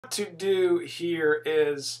To do here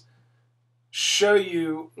is show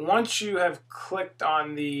you, once you have clicked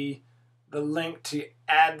on the link to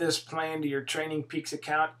add this plan to your Training Peaks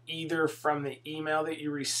account, either from the email that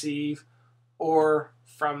you receive or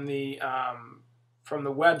from the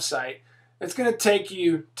website, it's going to take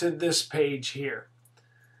you to this page here.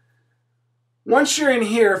 Once you're in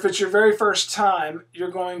here, if it's your very first time,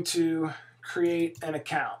 you're going to create an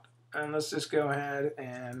account. And let's just go ahead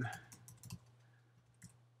and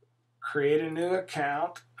create a new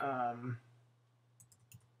account,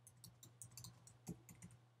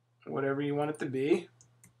 whatever you want it to be.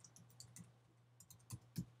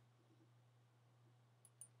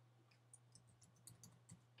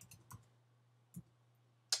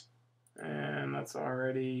 And that's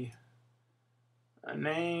already a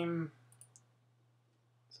name.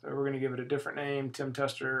 So we're going to give it a different name, Tim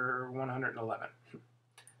Tester 111.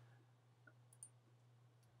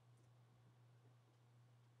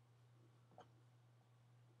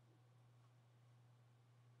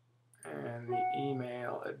 And the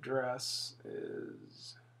email address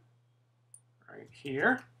is right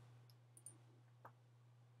here.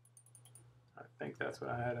 I think that's what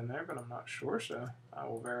I had in there, but I'm not sure, so I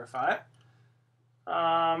will verify it.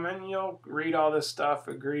 And you'll read all this stuff,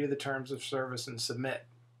 agree to the terms of service, and submit.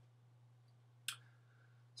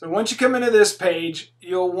 So once you come into this page,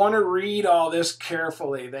 you'll want to read all this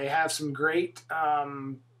carefully. They have some great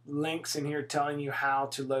links in here telling you how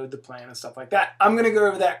to load the plan and stuff like that. I'm going to go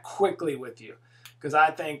over that quickly with you because I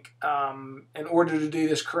think in order to do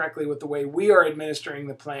this correctly with the way we are administering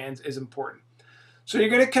the plans is important. So you're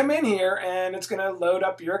going to come in here and it's going to load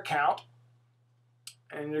up your account,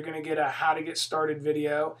 and you're going to get a how to get started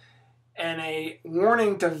video and a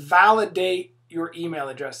warning to validate your email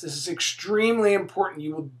address. This is extremely important.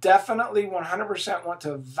 You will definitely 100% want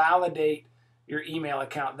to validate your email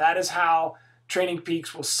account. That is how Training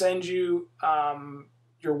Peaks will send you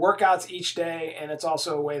your workouts each day, and it's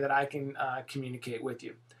also a way that I can communicate with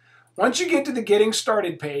you. Once you get to the Getting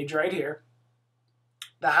Started page right here,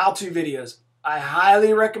 the how-to videos, I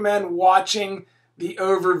highly recommend watching the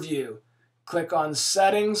overview. Click on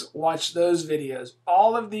Settings, watch those videos.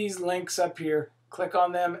 All of these links up here, click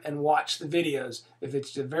on them and watch the videos. If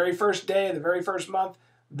it's the very first day, the very first month,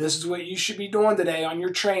 this is what you should be doing today on your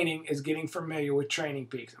training, is getting familiar with Training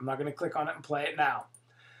Peaks. I'm not going to click on it and play it now.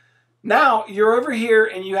 Now you're over here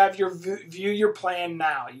and you have your view your plan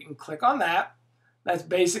now. You can click on that. That's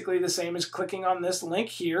basically the same as clicking on this link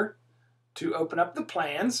here to open up the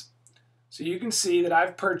plans. So you can see that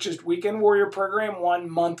I've purchased Weekend Warrior Program 1,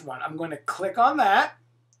 Month 1. I'm going to click on that,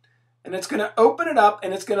 and it's going to open it up,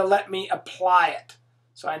 and it's going to let me apply it.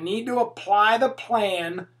 So I need to apply the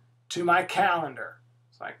plan to my calendar.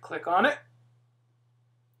 So I click on it,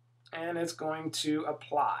 and it's going to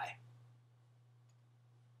apply.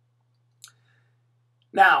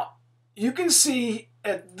 Now, you can see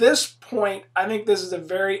at this point, I think this is a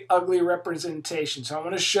very ugly representation. So I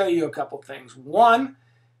want to show you a couple things. One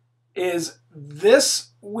is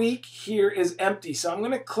this week here is empty. So I'm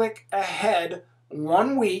going to click ahead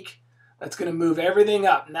 1 week. That's going to move everything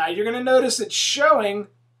up. Now you're going to notice it's showing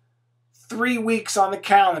 3 weeks on the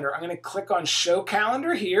calendar. I'm going to click on Show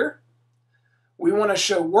Calendar here. We want to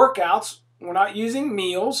show workouts. We're not using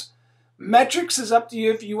meals. Metrics is up to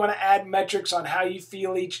you if you want to add metrics on how you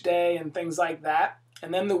feel each day and things like that.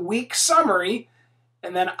 And then the week summary.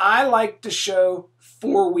 And then I like to show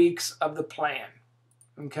 4 weeks of the plan.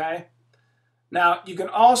 Okay. Now you can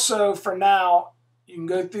also, for now, you can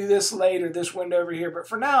go through this later, this window over here, but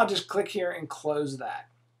for now, just click here and close that.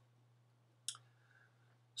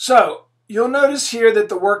 So you'll notice here that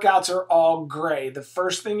the workouts are all gray. The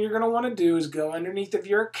first thing you're going to want to do is go underneath of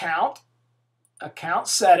your account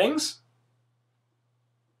settings.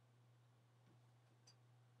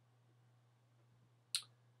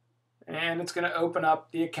 And it's going to open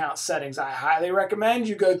up the account settings. I highly recommend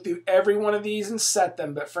you go through every one of these and set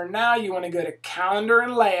them. But for now, you want to go to Calendar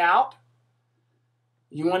and Layout.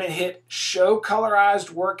 You want to hit Show Colorized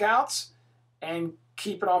Workouts and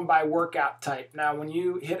keep it on by workout type. Now, when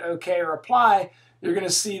you hit OK or Apply, you're going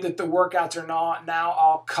to see that the workouts are now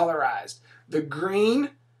all colorized. The green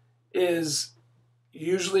is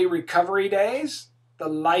usually recovery days. The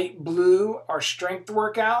light blue are strength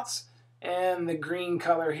workouts. And the green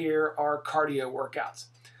color here are cardio workouts.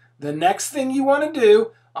 The next thing you want to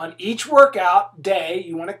do on each workout day,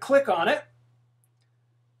 you want to click on it.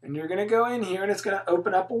 And you're going to go in here and it's going to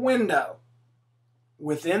open up a window.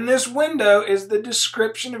 Within this window is the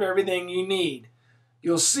description of everything you need.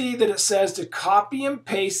 You'll see that it says to copy and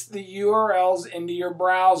paste the URLs into your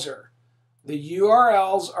browser. The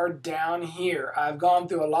URLs are down here. I've gone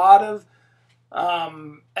through a lot of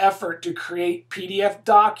effort to create PDF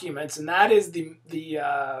documents, and that is the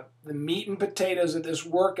meat and potatoes of this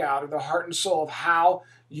workout, or the heart and soul of how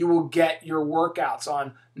you will get your workouts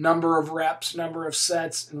on number of reps, number of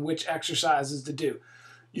sets, and which exercises to do.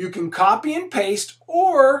 You can copy and paste,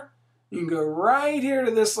 or you can go right here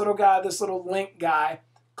to this little guy, this little link guy,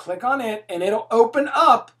 click on it, and it'll open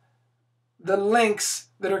up the links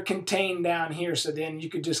that are contained down here. So then you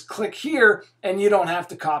could just click here and you don't have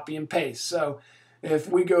to copy and paste. So if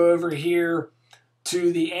we go over here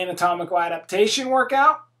to the anatomical adaptation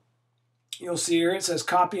workout, you'll see here it says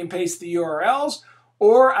copy and paste the URLs,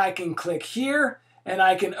 or I can click here and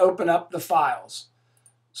I can open up the files.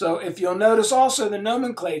 So if you'll notice also the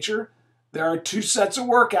nomenclature, there are two sets of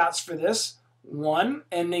workouts for this, one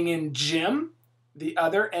ending in gym, the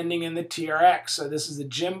other ending in the TRX. So this is the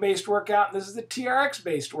gym-based workout, and this is the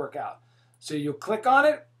TRX-based workout. So you'll click on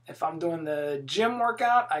it. If I'm doing the gym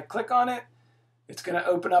workout, I click on it. It's going to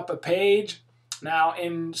open up a page. Now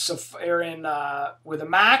with a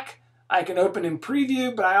Mac, I can open in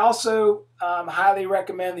preview, but I also highly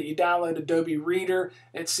recommend that you download Adobe Reader.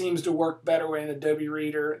 It seems to work better in Adobe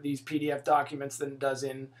Reader, these PDF documents, than it does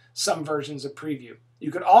in some versions of preview.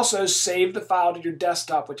 You could also save the file to your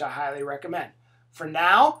desktop, which I highly recommend. For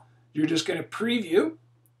now, you're just going to preview,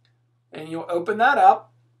 and you'll open that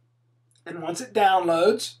up, and once it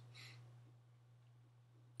downloads,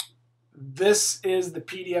 this is the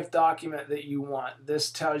PDF document that you want.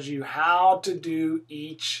 This tells you how to do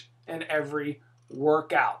each and every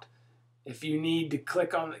workout. If you need to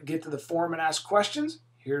get to the form and ask questions,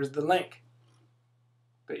 here's the link.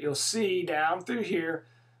 But you'll see down through here,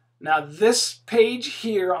 now this page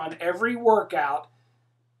here on every workout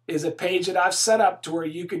is a page that I've set up to where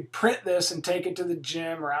you could print this and take it to the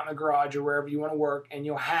gym or out in the garage or wherever you want to work, and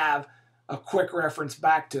you'll have a quick reference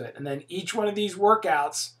back to it. And then each one of these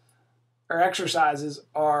workouts or exercises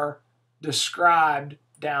are described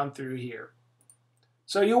down through here.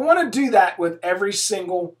 So you'll want to do that with every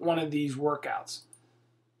single one of these workouts.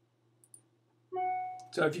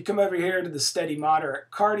 So if you come over here to the steady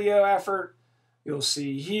moderate cardio effort, you'll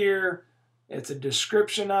see here, it's a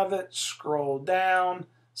description of it. Scroll down.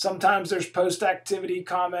 Sometimes there's post-activity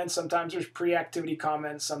comments, sometimes there's pre-activity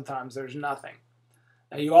comments, sometimes there's nothing.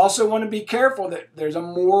 Now you also want to be careful that there's a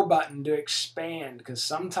more button to expand, because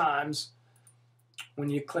sometimes when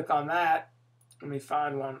you click on that, let me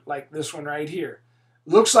find one like this one right here.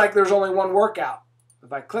 Looks like there's only one workout.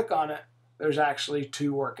 If I click on it, there's actually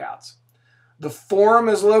two workouts. The forum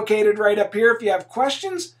is located right up here. If you have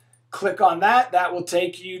questions, click on that. That will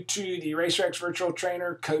take you to the RacerX Virtual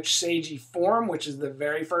Trainer Coach Seiji forum, which is the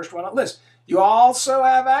very first one on the list. You also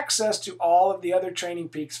have access to all of the other Training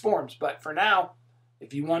Peaks forums. But for now,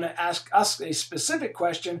 if you want to ask us a specific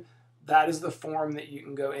question, that is the forum that you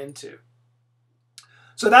can go into.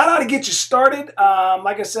 So that ought to get you started.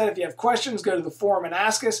 Like I said, if you have questions, go to the forum and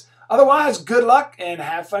ask us. Otherwise, good luck and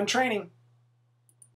have fun training.